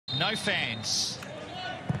no fans.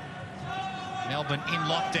 Melbourne in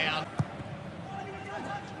lockdown.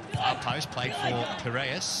 Our post played for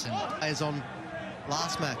Piraeus. And is on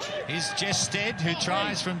last match. Here's Gestede, who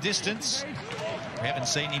tries from distance. We haven't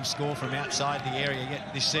seen him score from outside the area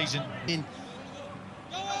yet this season.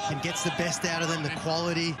 And gets the best out of them, the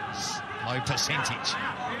quality. Low percentage.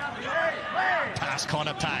 Past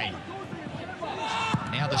Connor Payne.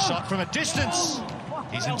 Now the shot from a distance.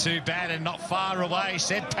 Isn't too bad and not far away,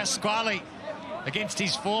 said Pasquale against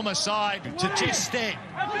his former side to Gestede.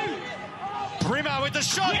 Brimmer with the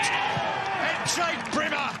shot. And Jake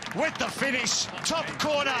Brimmer with the finish. Top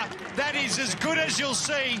corner. That is as good as you'll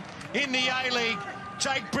see in the A-League.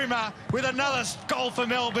 Jake Brimmer with another goal for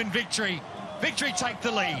Melbourne victory. Victory take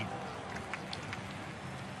the lead.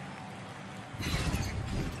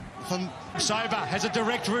 Kamsoba has a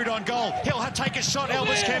direct route on goal. He'll take a shot,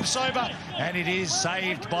 Elvis Kamsoba, and it is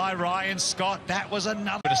saved by Ryan Scott. That was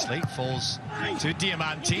another. Asleep falls to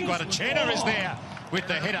Diamanti. Guadacena is there with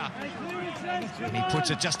the header, and he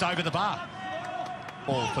puts it just over the bar.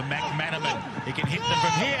 Ball for McManaman. He can hit them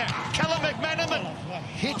from here. Callum McManaman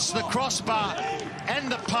hits the crossbar and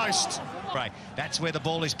the post. Right, that's where the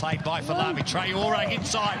ball is played by Folami. Traore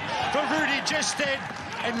inside for Rudy Gestede,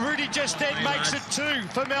 and Rudy Gestede makes it 2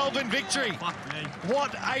 for Melbourne victory.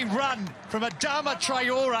 What a run from Adama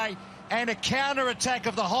Traore, and a counter-attack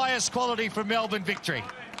of the highest quality for Melbourne victory.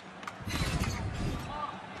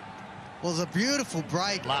 Well, it was a beautiful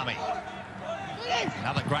break. Folami.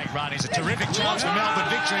 Another great run. Is a terrific chance for Melbourne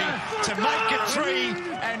victory to make it 3,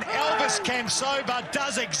 and Elvis Kamsoba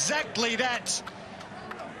does exactly that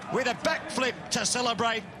with a backflip to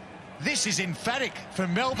celebrate. This is emphatic for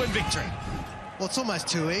Melbourne victory. Well, it's almost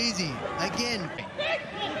too easy. Again.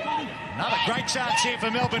 Another great chance here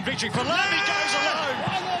for Melbourne victory. Folami goes alone,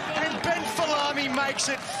 and Ben Folami makes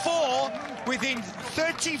it 4 within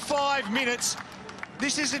 35 minutes.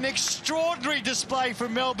 This is an extraordinary display for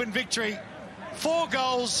Melbourne victory. 4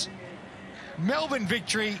 goals, Melbourne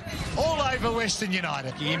victory all over Western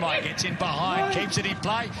United. He might get in behind, keeps it in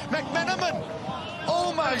play. McManaman,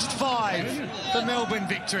 almost 5 for Melbourne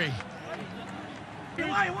victory.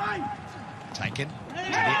 Taken to the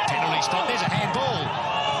penalty spot. There's a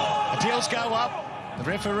handball. Appeals go up. The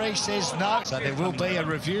referee says no. So there will be a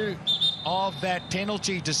review of that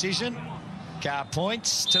penalty decision. Car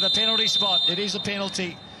points to the penalty spot. It is a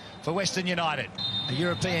penalty for Western United. The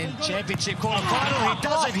European Championship quarter-final. He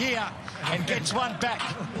does it here and gets one back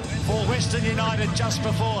for Western United just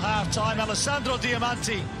before half-time. Alessandro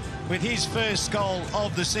Diamanti with his first goal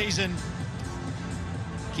of the season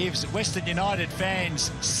gives Western United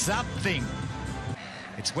fans something.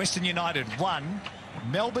 It's Western United 1,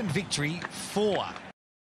 Melbourne victory 4.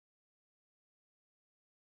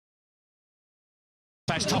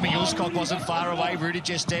 Tommy Ulskog wasn't far away. Rudy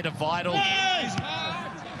Gestede, a vital.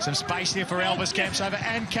 Some space here for Elvis Kamsoba,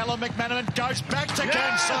 and Callum McManaman goes back to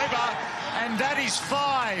Kamsoba, and that is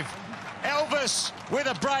 5. Elvis with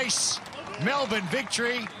a brace. Melbourne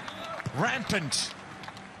victory rampant.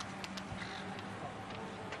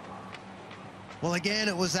 Well, again,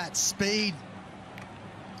 it was that speed.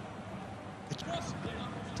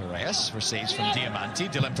 Piraeus receives from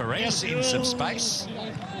Diamanti. Dylan Piraeus in some space.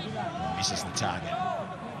 Misses the target.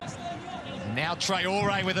 Now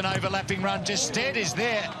Traore with an overlapping run. Gestede is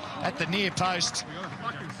there at the near post,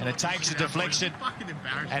 and it takes a deflection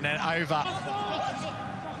and an over.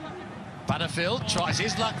 Butterfield tries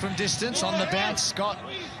his luck from distance on the bounce. Scott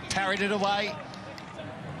parried it away.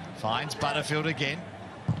 Finds Butterfield again.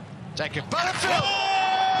 Jacob Butterfield!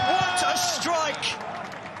 What a strike!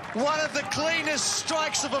 One of the cleanest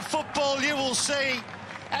strikes of a football you will see,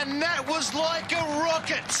 and that was like a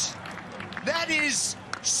rocket. That is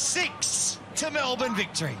 6 to Melbourne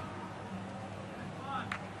victory.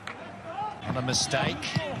 Not a mistake.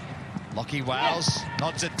 Lockie Wales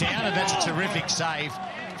nods it down, and that's a terrific save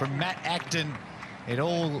from Matt Acton. It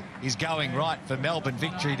all is going right for Melbourne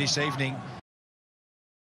victory this evening.